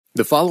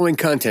The following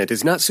content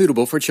is not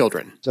suitable for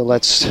children. So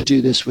let's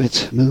do this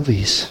with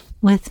movies.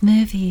 With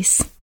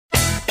movies.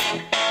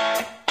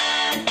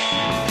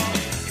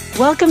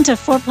 Welcome to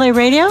Foreplay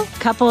Radio,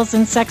 Couples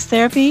and Sex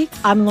Therapy.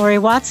 I'm Lori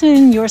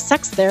Watson, your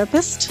sex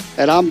therapist.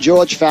 And I'm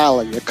George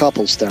Fallon, your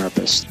couples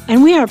therapist.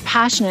 And we are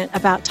passionate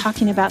about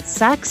talking about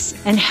sex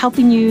and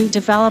helping you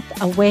develop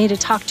a way to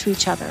talk to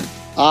each other.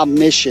 Our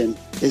mission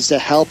is to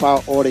help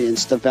our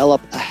audience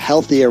develop a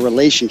healthier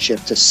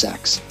relationship to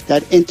sex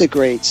that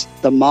integrates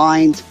the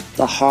mind,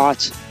 the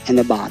heart, and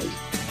the body.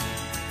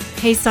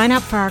 Hey, sign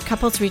up for our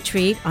couples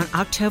retreat on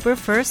October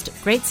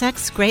 1st. Great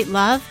sex, great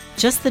love,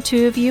 just the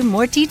two of you.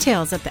 More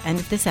details at the end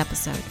of this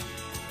episode.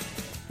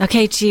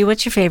 Okay, G,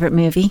 what's your favorite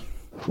movie?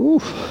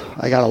 Whew,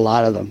 I got a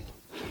lot of them.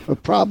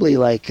 But probably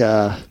like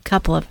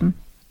couple of them.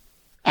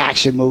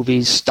 Action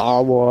movies,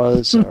 Star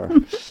Wars, or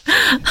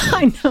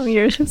I know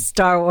you're a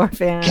Star Wars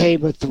fan.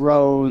 Game of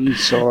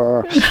Thrones,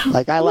 or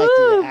like I like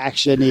the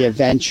action, the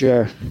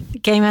adventure.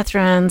 Game of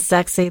Thrones,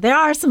 sexy. There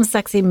are some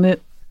sexy,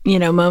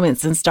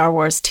 moments in Star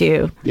Wars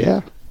too.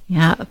 Yeah.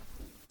 Yeah.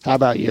 How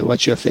about you?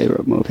 What's your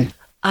favorite movie?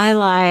 I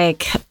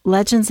like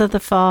Legends of the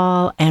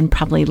Fall and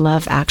probably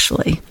Love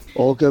Actually.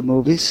 All good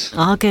movies?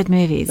 All good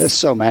movies. There's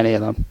so many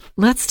of them.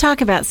 Let's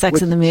talk about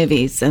sex in the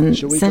movies and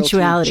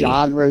sensuality.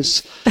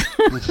 Genres.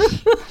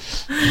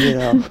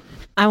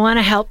 I want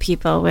to help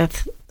people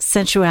with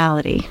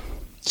sensuality.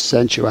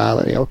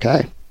 Sensuality,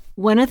 okay.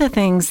 One of the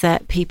things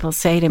that people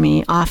say to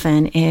me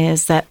often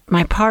is that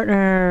my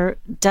partner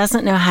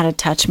doesn't know how to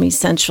touch me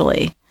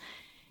sensually.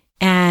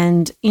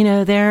 And,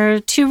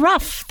 they're too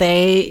rough.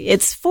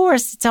 It's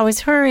forced. It's always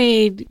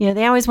hurried.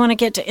 They always want to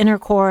get to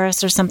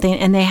intercourse or something.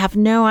 And they have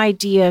no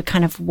idea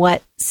kind of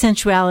what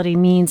sensuality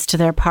means to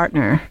their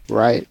partner.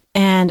 Right.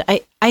 And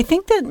I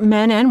think that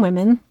men and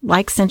women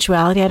like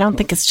sensuality. I don't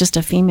think it's just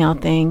a female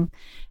thing.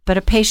 But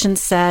a patient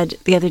said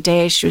the other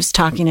day, she was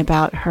talking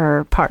about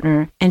her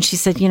partner. And she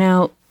said,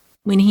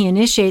 when he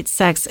initiates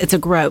sex, it's a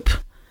grope.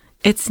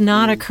 It's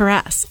not a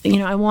caress.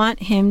 I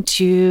want him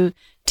to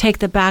take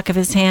the back of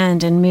his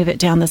hand and move it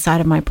down the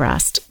side of my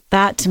breast.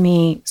 That to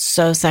me,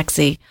 so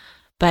sexy.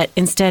 But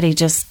instead, he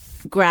just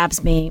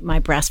grabs my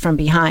breast from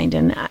behind,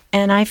 and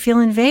I feel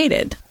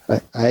invaded.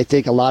 I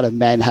think a lot of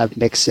men have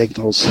mixed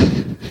signals.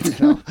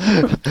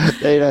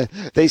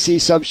 They see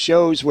some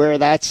shows where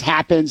that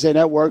happens and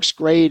it works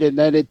great, and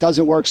then it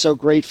doesn't work so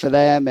great for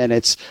them. And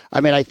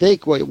I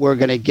think what we're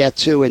going to get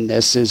to in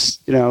this is,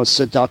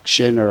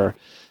 seduction or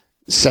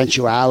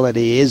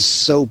sensuality is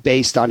so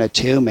based on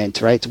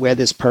attunement, right? Where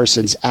this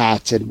person's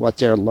at and what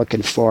they're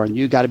looking for. And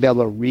you got to be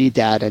able to read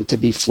that and to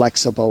be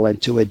flexible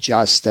and to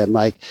adjust.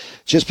 And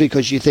just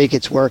because you think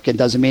it's working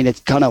doesn't mean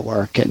it's going to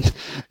work. And,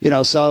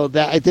 so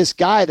that this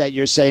guy that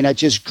you're saying that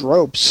just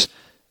gropes,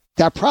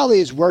 that probably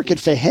is working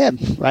for him,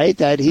 right?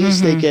 That he's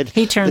thinking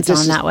he turns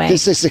on that way.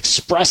 This is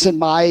expressing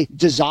my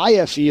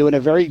desire for you in a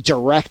very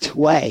direct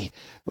way,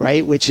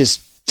 right? Which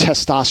is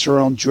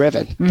testosterone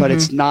driven, but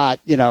it's not,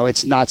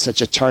 it's not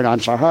such a turn on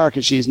for her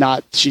because she's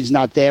not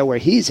there where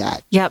he's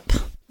at. Yep.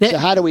 So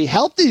how do we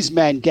help these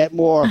men get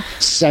more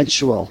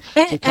sensual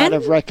to kind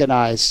of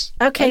recognize?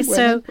 Okay.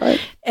 Women,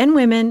 right? And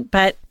women,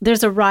 but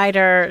there's a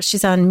writer,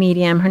 she's on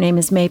Medium. Her name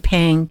is May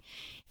Pang.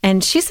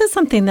 And she said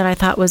something that I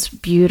thought was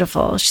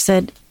beautiful. She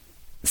said,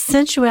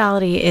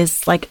 sensuality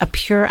is like a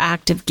pure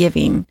act of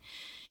giving.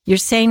 You're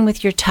saying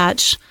with your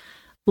touch,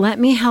 let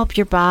me help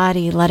your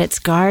body let its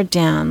guard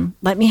down.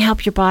 Let me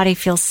help your body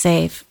feel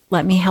safe.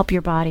 Let me help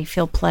your body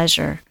feel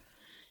pleasure.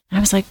 And I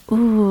was like,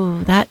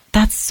 ooh,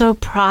 that's so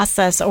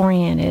process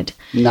oriented.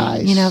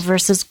 Nice.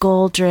 Versus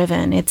goal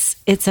driven.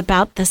 It's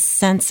about the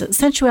senses.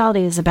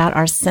 Sensuality is about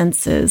our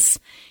senses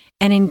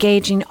and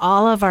engaging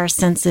all of our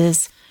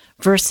senses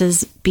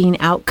versus being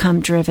outcome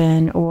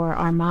driven or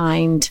our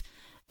mind,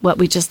 what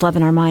we just love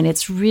in our mind.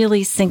 It's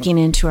really sinking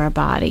into our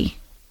body.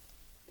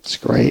 It's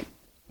great.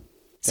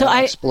 So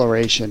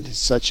exploration is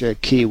such a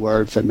key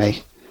word for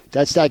me.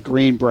 That's that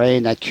green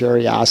brain, that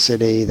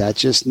curiosity, that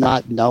just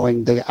not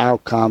knowing the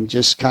outcome,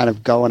 just kind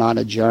of going on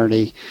a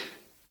journey.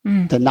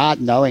 The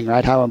not knowing,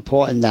 right? How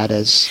important that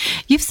is.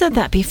 You've said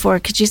that before.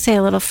 Could you say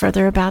a little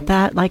further about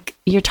that? Like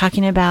you're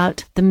talking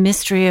about the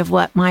mystery of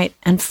what might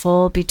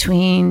unfold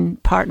between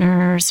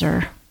partners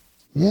or...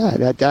 Yeah,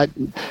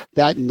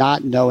 that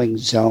not knowing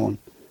zone,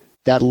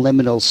 that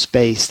liminal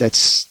space,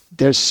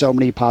 there's so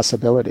many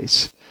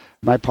possibilities.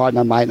 My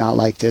partner might not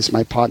like this.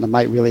 My partner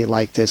might really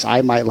like this.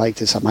 I might like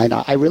this. I might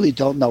not. I really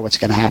don't know what's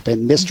going to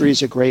happen. Mystery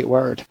is a great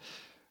word,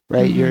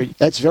 right?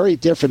 That's very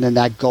different than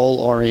that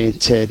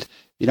goal-oriented,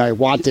 I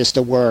want this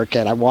to work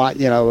and I want,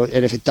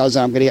 and if it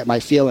doesn't, I'm going to get my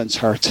feelings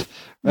hurt,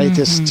 right?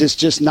 This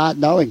just not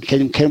knowing.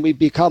 Can we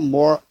become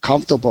more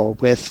comfortable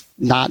with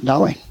not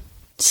knowing?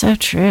 So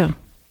true.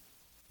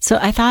 So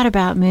I thought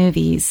about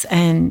movies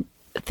and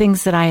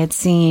things that I had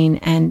seen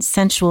and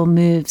sensual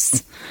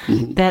moves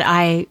that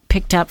I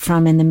picked up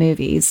from in the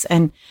movies.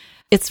 And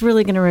it's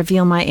really going to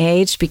reveal my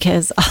age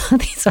because all of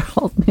these are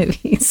old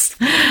movies.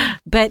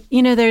 But,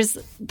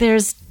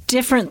 there's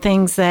different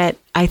things that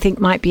I think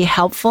might be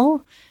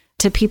helpful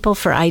to people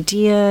for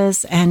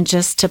ideas and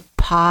just to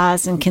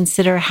pause and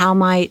consider how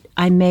might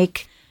I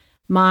make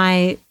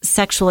my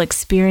sexual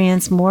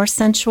experience more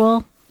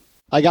sensual.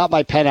 I got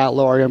my pen out,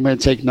 Lori. I'm going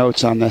to take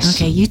notes on this.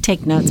 Okay, you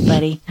take notes,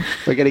 buddy.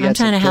 We're going to get I'm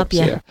trying to help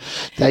you. Here.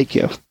 Thank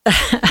you.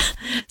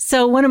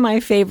 So one of my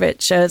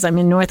favorite shows, I'm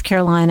in North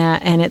Carolina,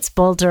 and it's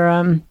Bull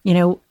Durham.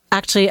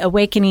 Actually,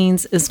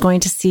 Awakenings is going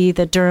to see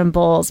the Durham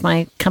Bulls.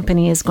 My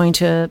company is going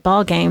to a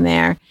ball game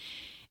there.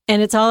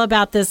 And it's all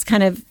about this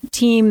kind of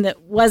team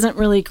that wasn't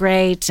really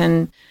great.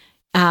 And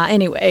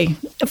anyway,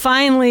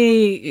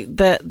 finally,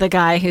 the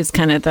guy who's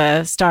kind of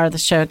the star of the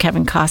show,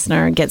 Kevin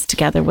Costner, gets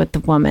together with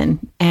the woman.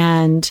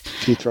 And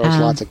he throws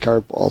lots of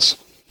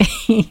curveballs.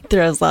 He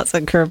throws lots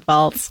of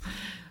curveballs.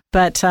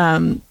 But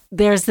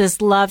there's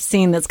this love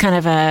scene that's kind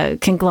of a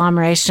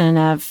conglomeration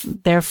of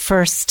their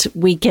first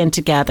weekend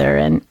together.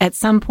 And at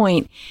some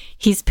point,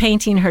 he's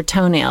painting her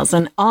toenails,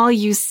 and all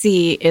you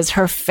see is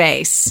her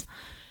face.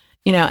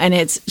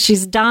 And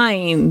she's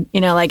dying,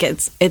 like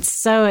it's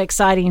so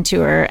exciting to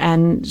her,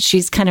 and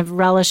she's kind of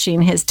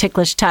relishing his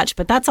ticklish touch,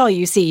 but that's all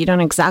you see. You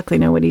don't exactly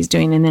know what he's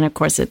doing. And then of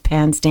course it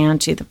pans down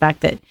to the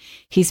fact that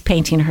he's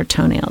painting her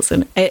toenails.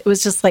 And it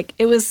was just like,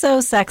 it was so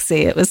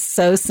sexy. It was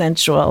so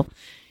sensual.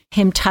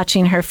 Him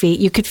touching her feet.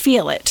 You could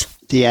feel it.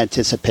 The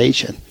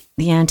anticipation.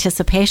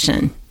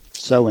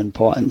 So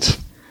important.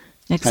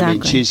 Exactly. I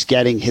mean, she's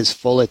getting his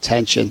full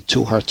attention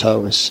to her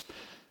toes,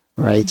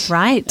 right?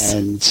 Right.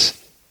 And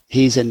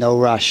he's in no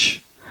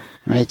rush,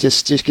 right?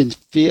 Just can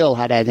feel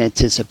how that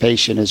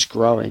anticipation is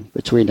growing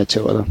between the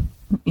two of them.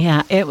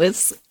 Yeah, it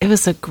was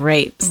a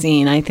great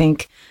scene. I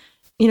think,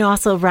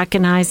 also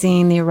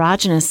recognizing the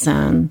erogenous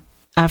zone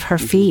of her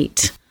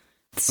feet.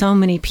 So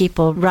many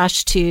people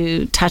rush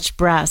to touch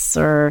breasts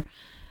or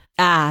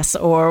ass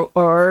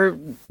or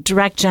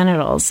direct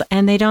genitals,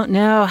 and they don't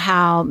know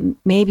how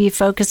maybe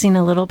focusing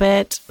a little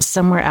bit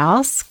somewhere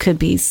else could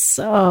be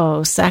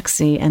so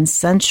sexy and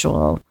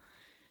sensual,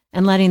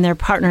 and letting their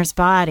partner's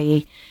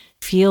body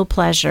feel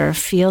pleasure,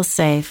 feel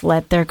safe,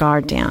 let their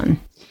guard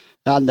down.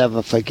 I'll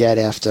never forget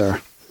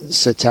after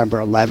September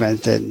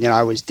 11th, and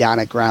I was down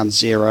at Ground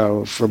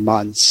Zero for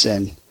months,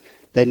 and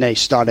then they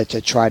started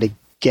to try to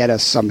get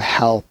us some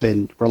help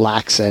in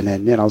relaxing,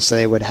 and so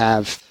they would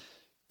have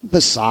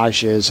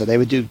massages, or they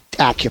would do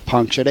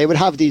acupuncture. They would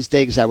have these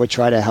things that would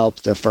try to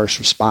help the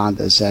first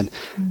responders. And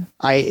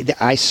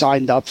I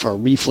signed up for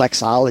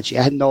reflexology.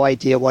 I had no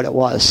idea what it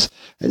was.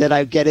 And then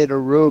I get in a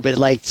room and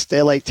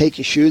they take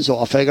your shoes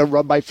off and I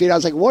rub my feet. I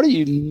was like, what are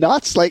you,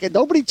 nuts? Like,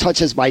 nobody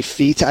touches my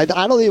feet. I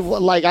don't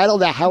even I don't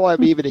know how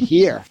I'm even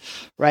here.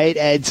 Right.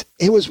 And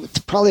it was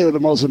probably one of the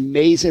most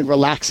amazing,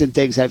 relaxing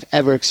things I've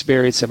ever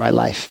experienced in my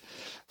life.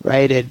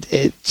 Right.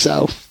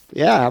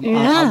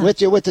 I'm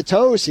with you with the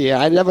toes here.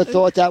 I never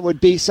thought that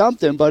would be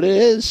something, but it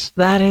is.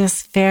 That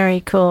is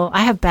very cool.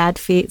 I have bad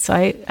feet, so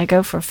I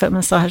go for foot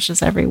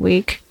massages every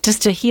week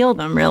just to heal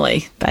them,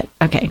 really. But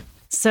okay.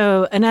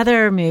 So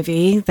another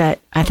movie that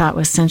I thought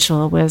was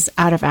sensual was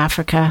Out of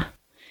Africa.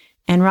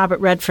 And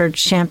Robert Redford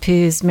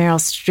shampoos Meryl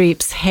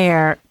Streep's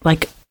hair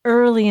like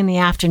early in the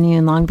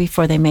afternoon, long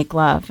before they make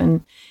love.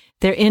 And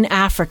they're in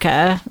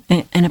Africa.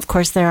 And of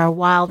course, there are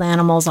wild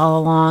animals all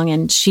along.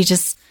 And she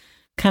just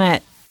kind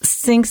of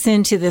sinks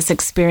into this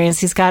experience.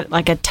 He's got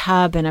like a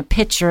tub and a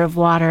pitcher of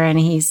water, and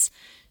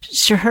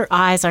her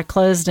eyes are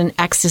closed in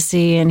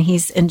ecstasy, and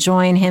he's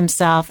enjoying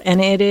himself,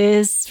 and it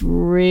is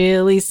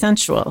really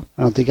sensual.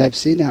 I don't think I've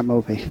seen that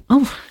movie.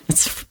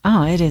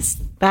 It is.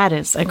 That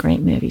is a great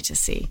movie to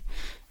see.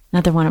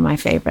 Another one of my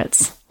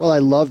favorites. Well, I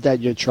love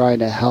that you're trying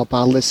to help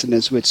our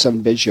listeners with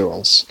some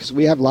visuals, because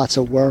we have lots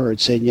of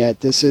words, and yet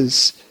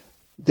there's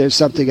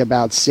something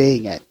about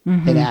seeing it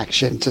in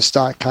action to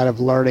start kind of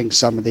learning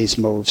some of these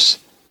moves.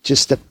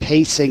 Just the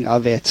pacing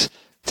of it,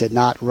 to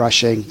not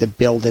rushing, to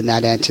build in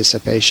that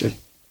anticipation.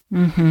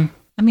 Mm-hmm.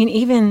 I mean,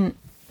 even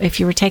if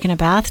you were taking a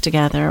bath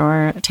together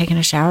or taking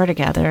a shower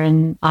together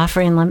and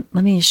offering, let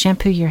me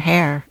shampoo your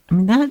hair. I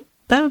mean, that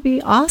would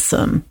be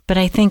awesome. But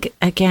I think,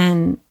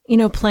 again,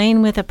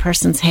 playing with a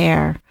person's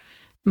hair.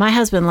 My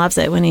husband loves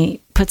it when he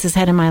puts his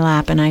head in my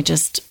lap and I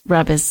just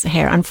rub his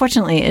hair.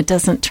 Unfortunately, it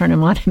doesn't turn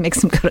him on. It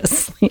makes him go to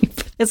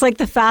sleep. It's like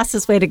the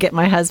fastest way to get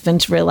my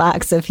husband to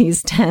relax if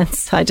he's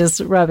tense. I just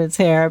rub his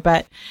hair.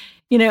 But,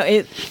 you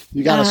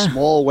got a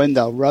small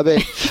window. Rub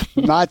it,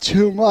 not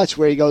too much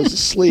where he goes to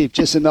sleep,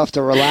 just enough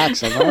to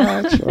relax him. All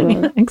right.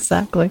 Yeah,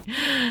 exactly.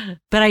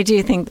 But I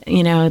do think,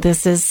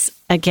 this is,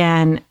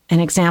 again, an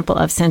example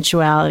of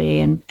sensuality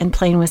and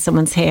playing with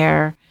someone's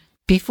hair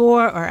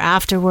before or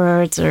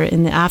afterwards or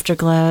in the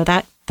afterglow.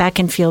 That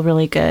can feel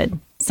really good.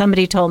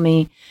 Somebody told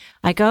me,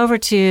 I go over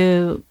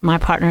to my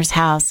partner's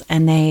house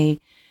and they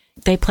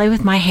play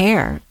with my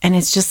hair, and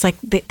it's just like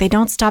they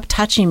don't stop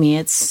touching me.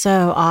 It's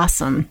so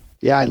awesome.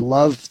 Yeah, I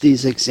love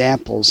these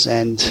examples,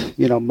 and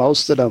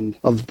most of them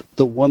of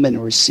the woman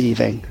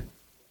receiving.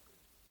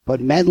 But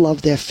men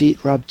love their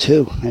feet rubbed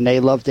too, and they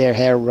love their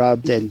hair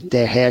rubbed and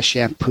their hair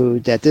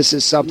shampooed. That this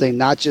is something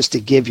not just to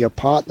give your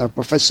partner,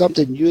 but for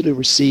something you to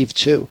receive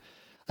too.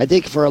 I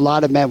think for a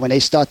lot of men, when they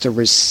start to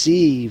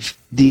receive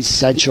these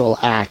sensual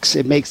acts,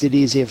 it makes it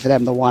easier for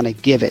them to want to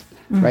give it,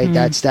 right?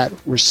 That's that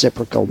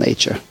reciprocal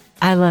nature.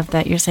 I love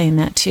that you're saying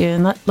that too.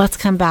 And let's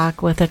come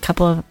back with a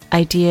couple of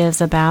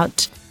ideas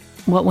about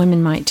what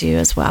women might do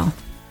as well.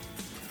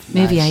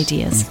 Movie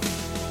ideas.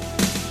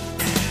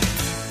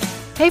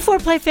 Hey,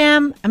 Foreplay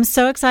fam. I'm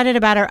so excited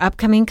about our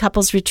upcoming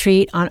couples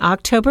retreat on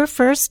October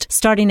 1st,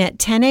 starting at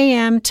 10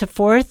 a.m. to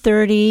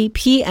 4:30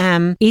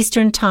 p.m.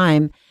 Eastern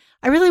Time.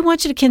 I really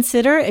want you to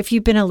consider, if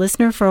you've been a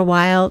listener for a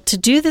while, to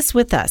do this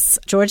with us.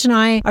 George and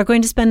I are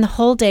going to spend the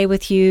whole day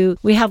with you.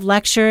 We have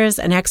lectures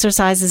and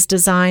exercises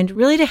designed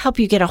really to help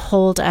you get a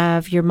hold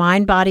of your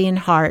mind, body, and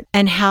heart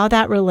and how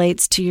that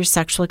relates to your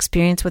sexual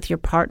experience with your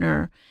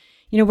partner.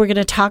 You know, we're going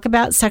to talk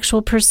about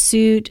sexual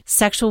pursuit,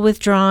 sexual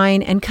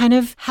withdrawing, and kind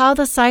of how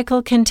the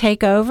cycle can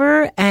take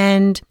over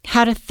and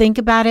how to think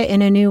about it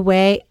in a new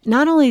way.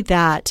 Not only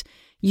that,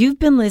 you've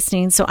been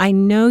listening, so I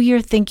know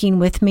you're thinking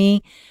with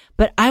me,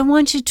 but I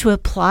want you to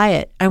apply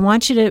it. I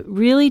want you to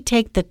really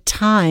take the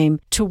time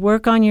to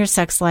work on your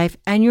sex life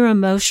and your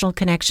emotional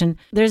connection.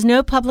 There's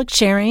no public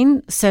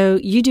sharing, so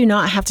you do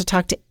not have to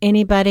talk to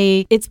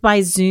anybody. It's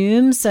by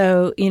Zoom,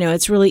 so,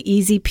 it's really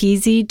easy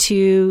peasy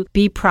to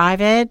be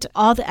private.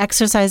 All the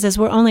exercises,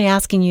 we're only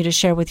asking you to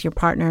share with your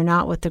partner,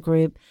 not with the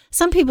group.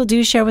 Some people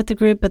do share with the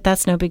group, but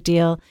that's no big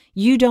deal.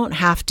 You don't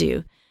have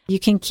to. You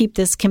can keep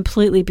this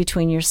completely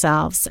between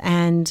yourselves.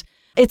 And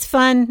it's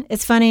fun.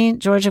 It's funny.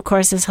 George, of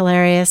course, is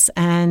hilarious.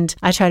 And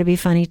I try to be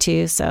funny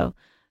too. So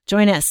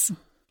join us.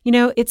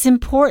 It's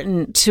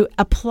important to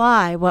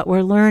apply what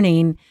we're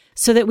learning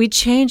so that we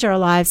change our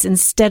lives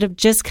instead of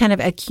just kind of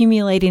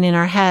accumulating in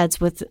our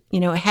heads with,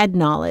 head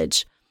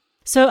knowledge.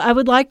 So I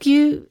would like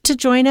you to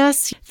join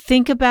us.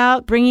 Think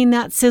about bringing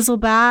that sizzle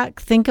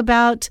back. Think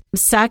about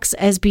sex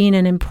as being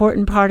an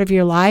important part of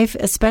your life,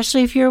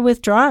 especially if you're a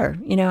withdrawer.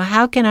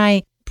 How can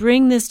I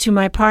bring this to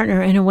my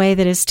partner in a way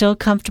that is still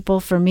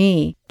comfortable for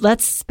me?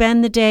 Let's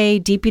spend the day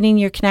deepening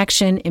your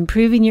connection,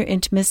 improving your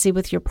intimacy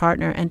with your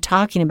partner, and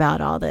talking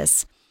about all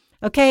this.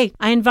 Okay,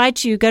 I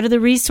invite you, go to the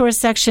resource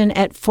section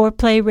at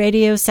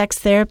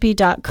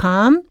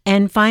foreplayradiosextherapy.com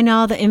and find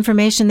all the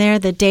information there,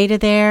 the data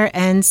there,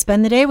 and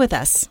spend the day with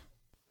us.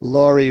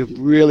 Lori,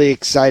 really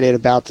excited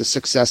about the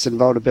Success and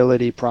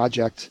Vulnerability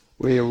Project.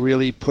 We're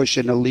really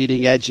pushing the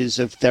leading edges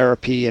of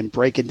therapy and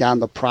breaking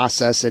down the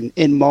process and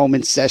in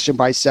moments, session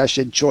by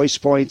session, choice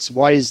points.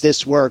 Why does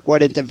this work?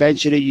 What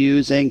intervention are you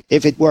using?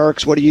 If it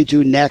works, what do you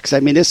do next?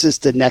 I mean, this is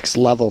the next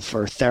level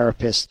for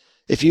therapists.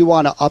 If you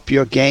want to up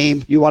your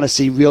game, you want to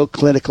see real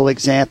clinical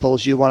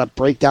examples, you want to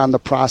break down the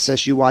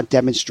process, you want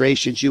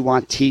demonstrations, you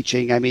want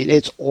teaching. I mean,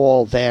 it's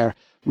all there.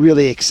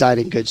 Really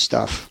exciting, good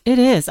stuff. It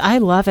is. I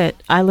love it.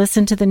 I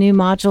listen to the new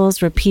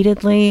modules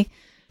repeatedly.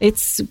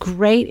 It's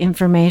great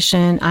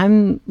information.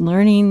 I'm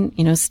learning,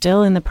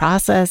 still in the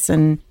process,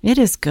 and it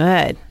is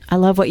good. I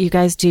love what you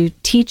guys do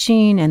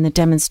teaching and the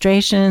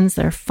demonstrations.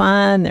 They're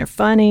fun, they're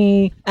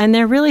funny, and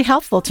they're really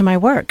helpful to my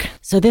work.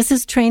 So this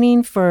is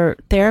training for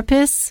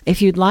therapists.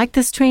 If you'd like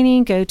this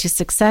training, go to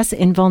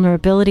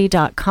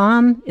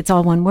successinvulnerability.com. It's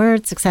all one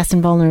word,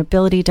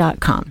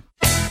 successinvulnerability.com.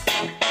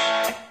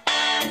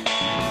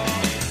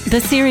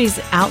 The series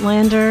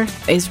Outlander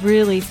is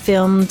really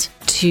filmed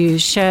to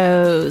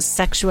show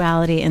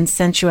sexuality and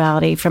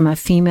sensuality from a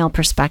female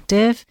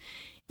perspective.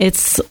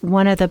 It's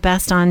one of the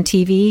best on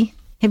TV.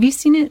 Have you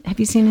seen it? Have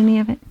you seen any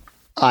of it?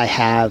 I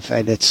have,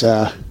 and it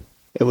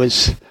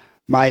was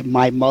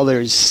my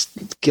mother's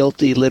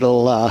guilty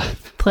little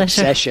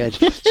obsession.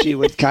 She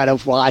would kind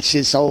of watch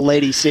this old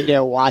lady sitting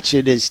there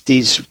watching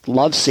these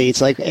love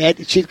scenes. Like,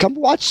 and she'd come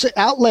watch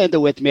Outlander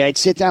with me. I'd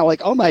sit down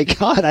like, oh my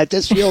God,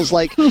 this feels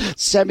like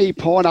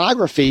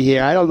semi-pornography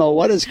here. I don't know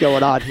what is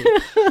going on here.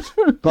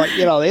 But,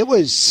 it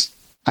was,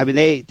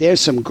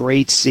 there's some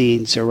great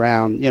scenes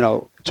around,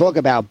 talk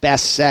about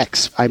best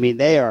sex.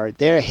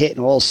 They're hitting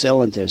all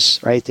cylinders,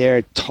 right?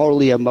 They're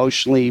totally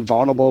emotionally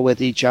vulnerable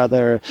with each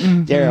other.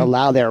 Mm-hmm. They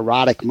allow their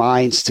erotic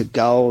minds to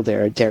go.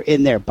 They're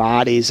in their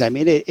bodies.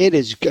 It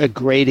is a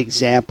great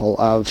example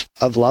of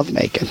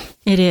lovemaking.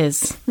 It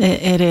is.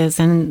 It is.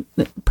 And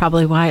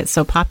probably why it's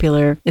so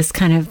popular is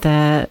kind of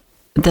the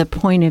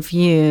point of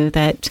view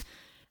that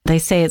they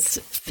say it's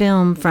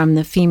film from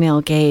the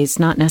female gaze,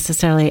 not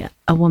necessarily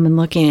a woman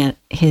looking at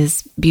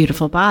his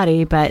beautiful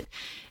body, but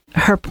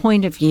her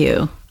point of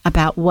view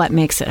about what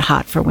makes it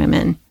hot for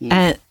women.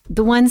 Mm.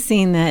 The one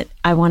scene that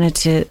I wanted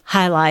to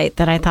highlight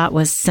that I thought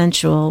was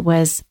sensual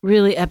was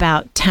really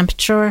about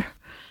temperature.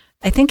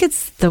 I think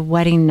it's the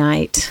wedding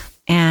night,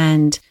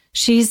 and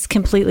she's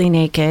completely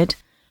naked.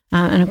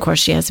 And of course,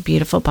 she has a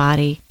beautiful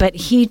body, but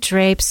he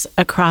drapes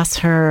across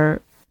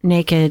her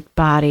naked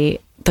body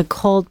the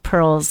cold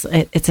pearls.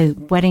 It's a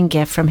wedding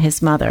gift from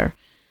his mother.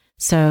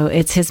 So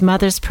it's his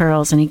mother's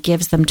pearls, and he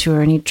gives them to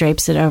her, and he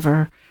drapes it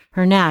over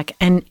her neck.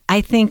 And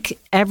I think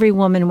every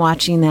woman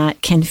watching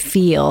that can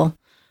feel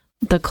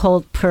the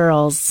cold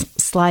pearls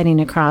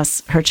sliding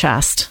across her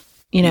chest.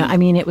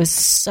 It was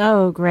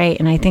so great.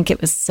 And I think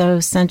it was so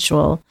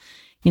sensual.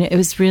 It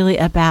was really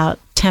about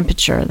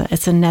temperature.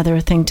 It's another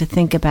thing to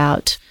think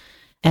about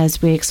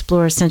as we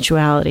explore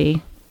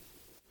sensuality.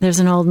 There's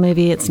an old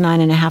movie, it's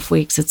 9.5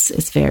 weeks.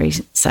 It's very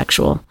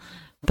sexual,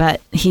 but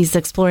he's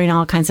exploring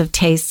all kinds of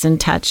tastes and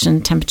touch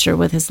and temperature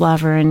with his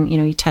lover. And,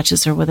 he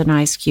touches her with an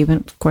ice cube.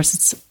 And of course,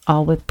 it's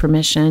all with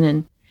permission.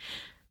 And,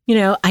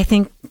 I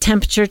think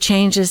temperature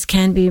changes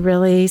can be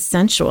really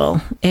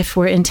sensual if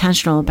we're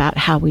intentional about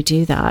how we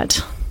do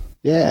that.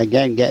 Yeah,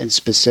 again, getting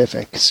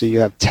specific. So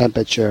you have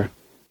temperature,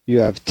 you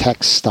have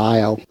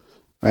textile,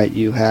 right?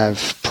 You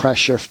have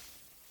pressure,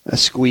 a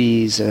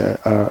squeeze,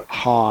 a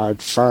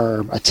hard,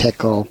 firm, a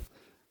tickle.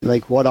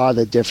 Like, what are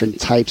the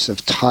different types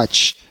of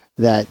touch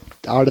that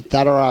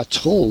are our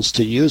tools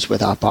to use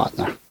with our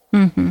partner?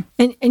 Mm-hmm.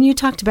 And you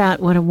talked about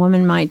what a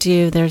woman might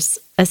do. There's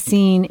a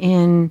scene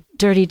in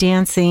Dirty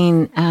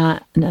Dancing,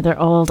 another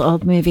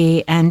old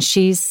movie, and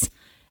she's,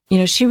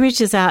 she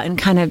reaches out and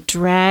kind of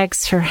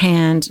drags her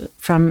hand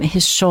from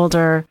his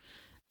shoulder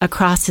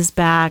across his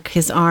back,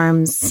 his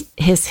arms,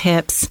 his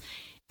hips,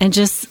 and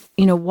just,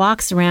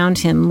 walks around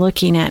him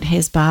looking at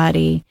his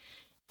body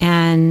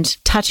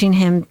and touching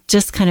him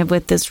just kind of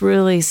with this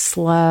really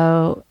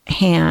slow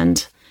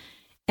hand.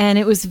 And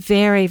it was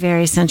very,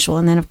 very sensual.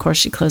 And then, of course,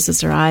 she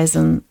closes her eyes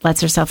and lets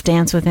herself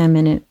dance with him.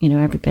 And,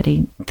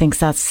 everybody thinks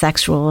that's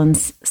sexual and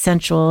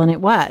sensual, and it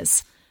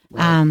was.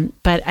 Right.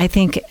 But I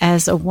think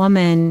as a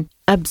woman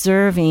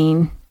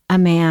observing a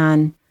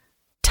man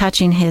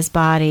touching his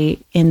body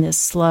in this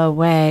slow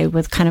way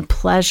with kind of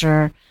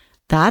pleasure,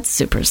 that's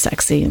super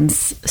sexy and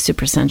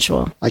super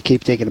sensual. I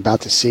keep thinking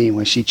about the scene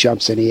when she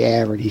jumps in the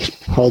air and he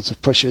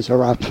pushes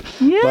her up.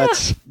 Yeah.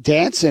 But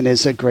dancing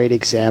is a great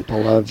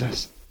example of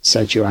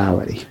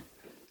sensuality.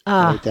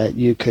 Right? That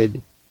you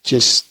could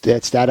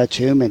it's that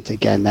attunement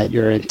again, that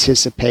you're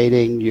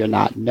anticipating, you're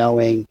not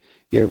knowing,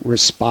 you're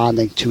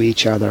responding to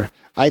each other.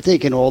 I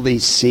think in all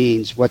these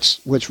scenes,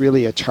 what's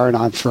really a turn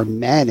on for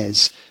men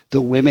is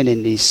the women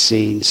in these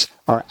scenes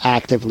are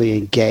actively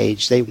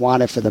engaged. They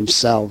want it for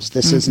themselves.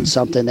 This isn't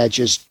something they're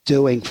just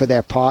doing for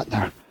their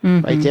partner,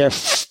 right? They're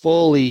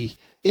fully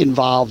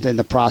involved in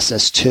the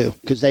process too,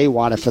 because they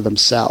want it for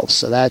themselves.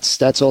 So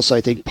that's also,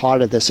 I think,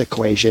 part of this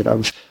equation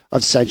of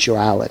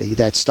sensuality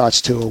that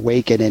starts to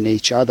awaken in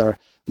each other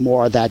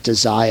more of that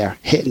desire,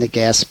 hitting the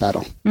gas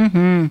pedal.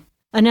 Mm-hmm.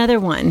 Another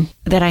one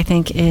that I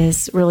think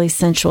is really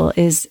sensual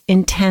is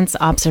intense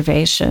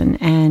observation.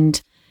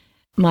 And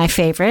my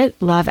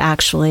favorite, Love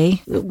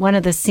Actually, one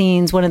of the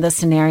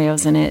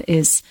scenarios in it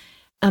is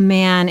a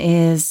man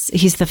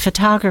he's the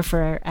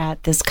photographer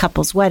at this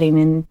couple's wedding,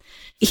 and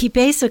he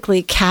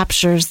basically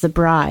captures the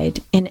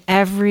bride in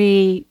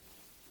every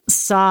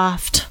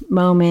soft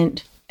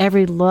moment,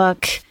 every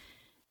look,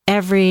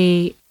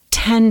 every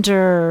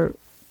tender,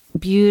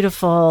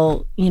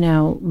 beautiful,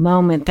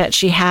 moment that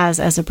she has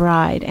as a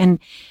bride. And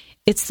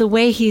it's the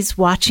way he's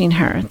watching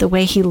her, the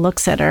way he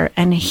looks at her,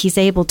 and he's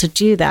able to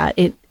do that.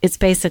 It's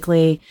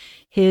basically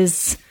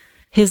his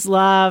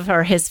love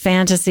or his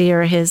fantasy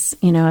or his,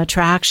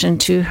 attraction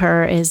to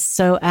her is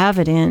so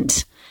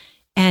evident.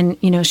 And,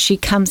 she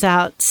comes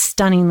out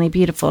stunningly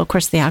beautiful. Of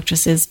course, the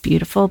actress is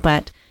beautiful,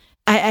 but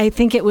I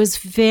think it was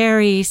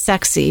very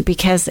sexy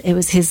because it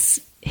was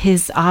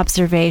his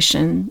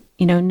observation.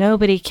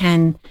 Nobody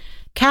can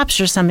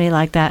capture somebody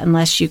like that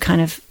unless you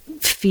kind of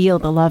feel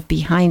the love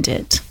behind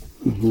it.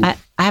 Mm-hmm. I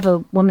have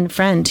a woman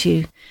friend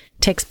who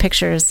takes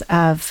pictures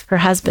of her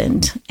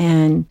husband,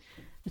 and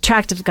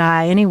attractive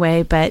guy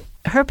anyway, but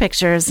her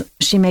pictures,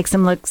 she makes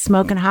him look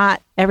smoking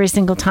hot every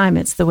single time.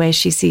 It's the way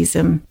she sees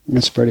him.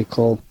 That's pretty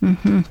cool.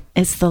 Mm-hmm.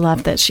 It's the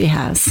love that she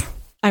has.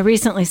 I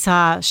recently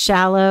saw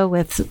Shallow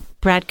with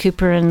Brad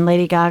Cooper and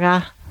Lady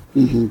Gaga.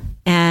 Mm-hmm.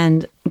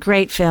 And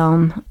great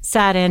film,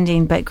 sad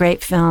ending, but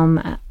great film,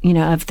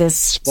 of this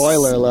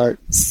spoiler alert,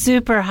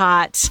 super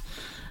hot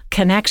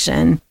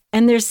connection.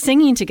 And they're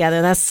singing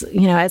together. That's,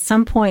 at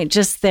some point,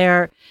 just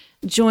their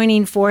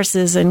joining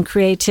forces and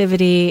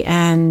creativity.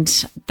 And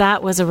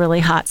that was a really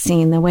hot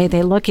scene. The way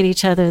they look at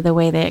each other, the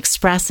way they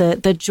express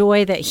it, the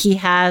joy that he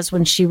has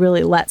when she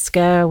really lets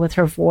go with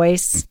her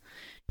voice,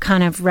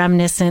 kind of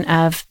reminiscent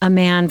of a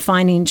man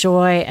finding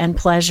joy and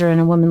pleasure and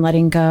a woman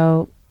letting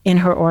go in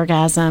her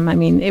orgasm. I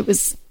mean, it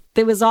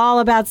was all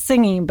about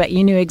singing, but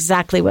you knew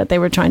exactly what they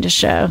were trying to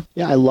show.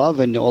 Yeah, I love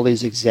in all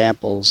these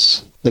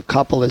examples, the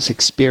couple is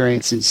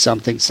experiencing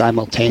something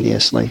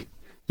simultaneously.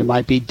 It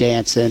might be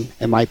dancing,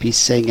 it might be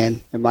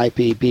singing, it might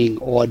be being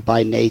awed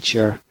by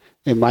nature,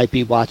 it might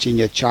be watching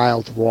your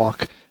child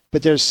walk,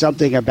 but there's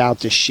something about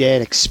the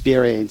shared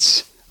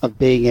experience of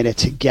being in it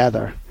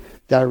together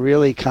that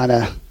really kind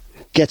of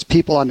gets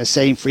people on the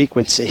same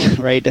frequency,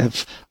 right,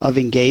 of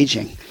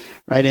engaging.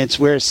 Right, and it's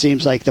where it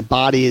seems like the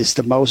body is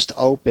the most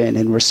open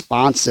and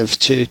responsive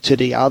to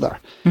the other,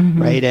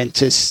 right? And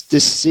to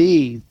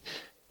see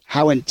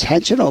how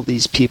intentional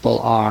these people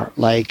are,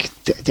 like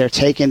they're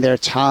taking their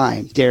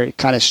time, they're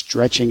kind of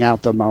stretching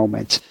out the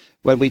moment.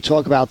 When we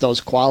talk about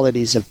those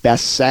qualities of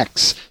best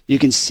sex, you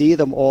can see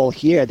them all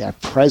here. They're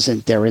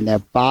present, they're in their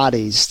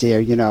bodies,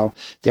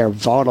 they're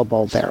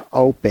vulnerable, they're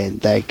open,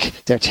 they're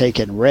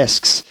taking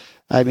risks.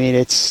 I mean,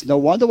 it's no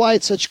wonder why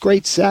it's such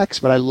great sex,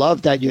 but I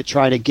love that you're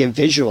trying to give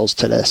visuals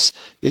to this.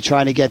 You're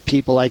trying to get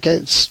people like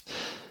it's.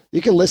 You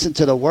can listen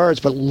to the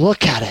words, but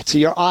look at it. So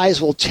your eyes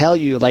will tell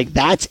you, like,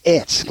 that's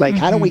it. Like,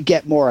 how do we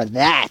get more of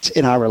that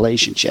in our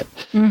relationship?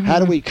 How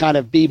do we kind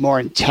of be more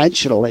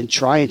intentional in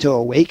trying to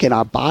awaken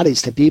our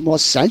bodies to be more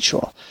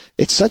sensual?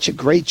 It's such a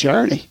great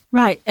journey.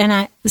 Right.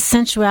 And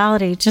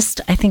sensuality, just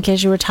I think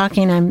as you were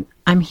talking,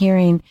 I'm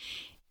hearing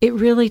it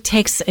really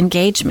takes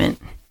engagement.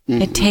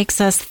 It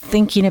takes us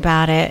thinking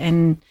about it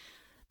and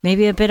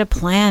maybe a bit of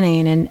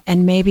planning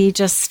and maybe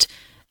just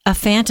a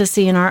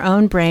fantasy in our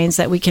own brains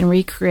that we can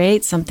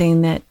recreate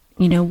something that,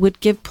 would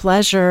give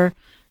pleasure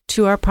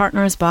to our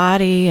partner's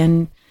body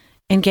and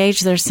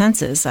engage their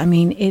senses. I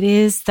mean, it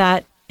is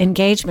that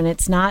engagement.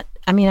 It's not,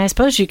 I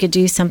suppose you could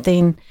do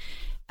something,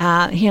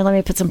 here, let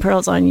me put some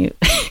pearls on you,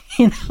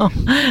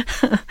 that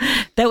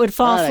would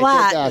fall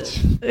flat.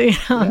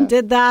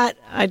 Did that.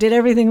 I did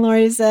everything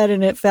Lori said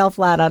and it fell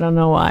flat. I don't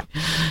know why.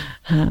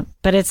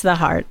 But it's the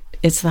heart.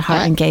 It's the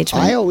heart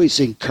engagement. I always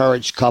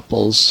encourage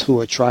couples who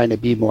are trying to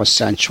be more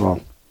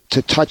sensual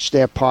to touch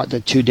their partner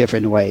 2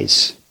 different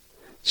ways.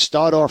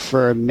 Start off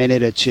for a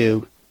minute or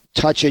 2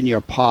 touching your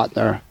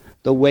partner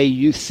the way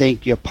you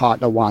think your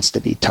partner wants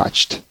to be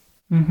touched.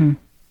 And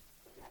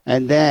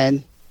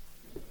then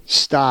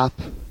stop.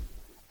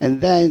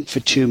 And then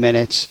for 2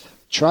 minutes,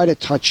 try to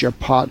touch your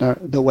partner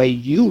the way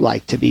you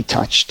like to be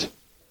touched.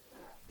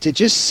 To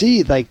just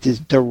see like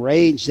the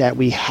range that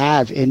we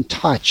have in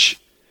touch.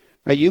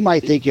 Right? You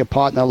might think your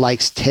partner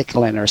likes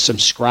tickling or some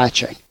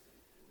scratching.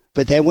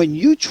 But then when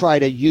you try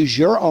to use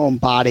your own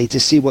body to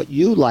see what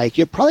you like,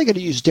 you're probably going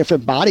to use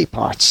different body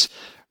parts,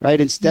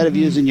 right? Instead of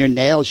using your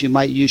nails, you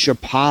might use your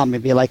palm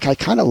and be like, I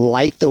kind of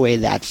like the way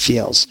that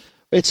feels.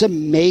 It's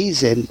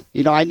amazing.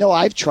 I know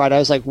I've tried. I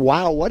was like,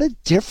 wow, what a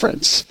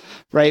difference,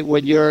 right?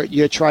 When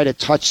you're trying to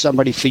touch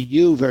somebody for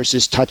you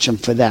versus touch them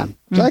for them.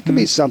 So that could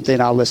be something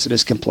our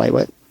listeners can play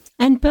with.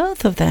 And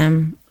both of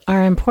them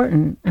are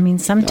important.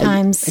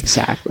 Sometimes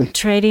exactly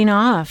trading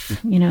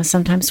off,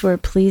 sometimes we're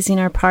pleasing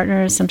our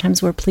partners,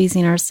 sometimes we're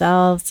pleasing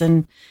ourselves.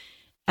 And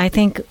I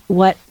think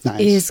what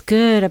is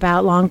good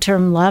about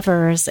long-term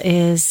lovers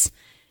is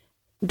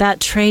that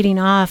trading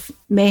off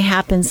may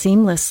happen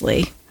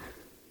seamlessly,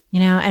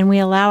 and we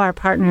allow our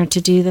partner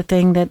to do the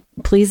thing that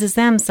pleases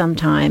them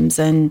sometimes.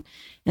 And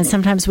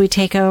sometimes we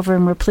take over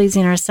and we're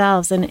pleasing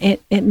ourselves, and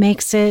it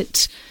makes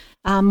it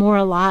more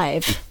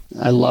alive.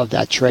 I love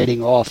that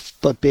trading off,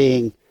 but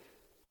being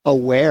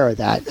aware of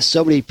that.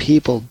 So many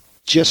people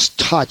just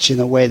touch in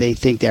the way they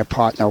think their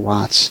partner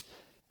wants.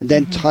 And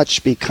then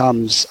touch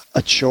becomes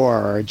a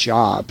chore or a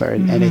job,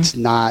 and it's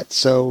not.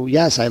 So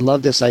yes, I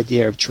love this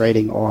idea of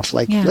trading off.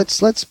 Like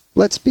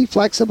let's be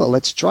flexible.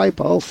 Let's try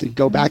both and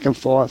go back and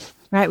forth.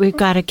 Right. We've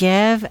got to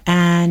give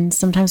and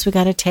sometimes we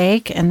got to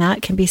take, and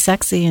that can be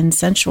sexy and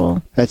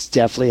sensual. That's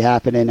definitely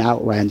happened in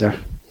Outlander.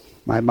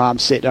 My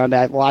mom's sitting on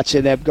that,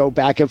 watching them go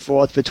back and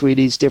forth between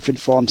these different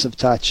forms of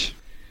touch.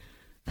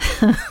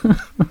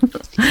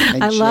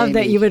 I love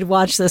that you would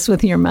watch this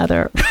with your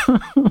mother.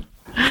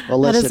 Well,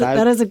 listen,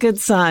 that is a good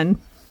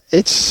son.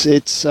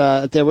 It's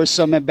there were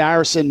some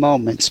embarrassing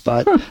moments,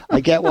 but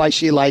I get why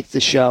she liked the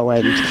show,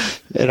 and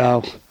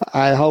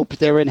I hope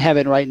they're in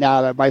heaven right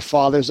now that my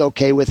father's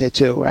okay with it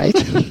too, right?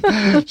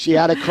 She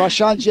had a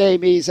crush on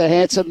Jamie. He's a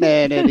handsome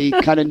man, and he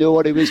kind of knew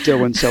what he was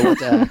doing. So what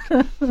the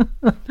heck?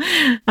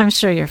 I'm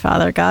sure your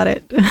father got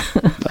it.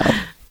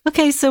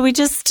 Okay, so we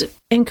just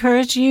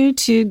encourage you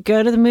to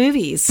go to the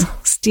movies,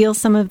 steal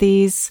some of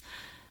these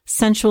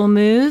sensual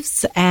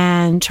moves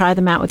and try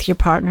them out with your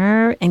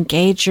partner,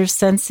 engage your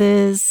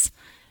senses,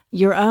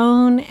 your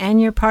own and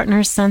your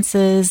partner's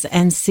senses,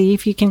 and see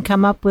if you can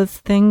come up with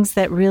things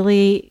that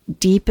really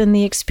deepen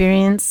the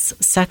experience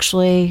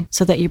sexually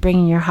so that you're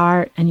bringing your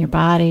heart and your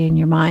body and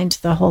your mind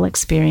to the whole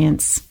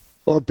experience.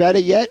 Or better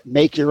yet,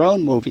 make your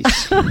own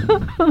movies.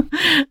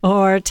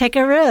 Or take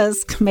a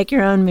risk, make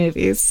your own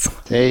movies.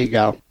 There you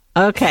go.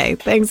 Okay,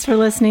 thanks for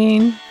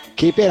listening.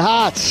 Keep it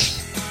hot.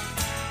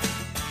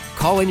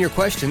 Call in your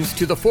questions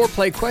to the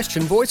Foreplay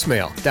question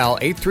voicemail. Dial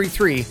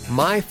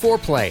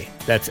 833-MY-4PLAY.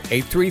 That's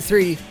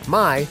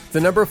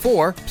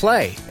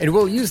 833-MY-4-PLAY. And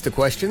we'll use the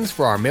questions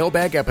for our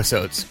mailbag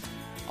episodes.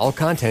 All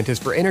content is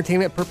for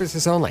entertainment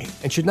purposes only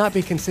and should not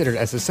be considered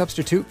as a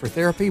substitute for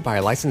therapy by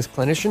a licensed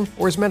clinician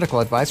or as medical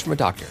advice from a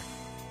doctor.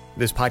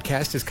 This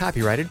podcast is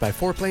copyrighted by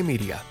Foreplay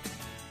Media.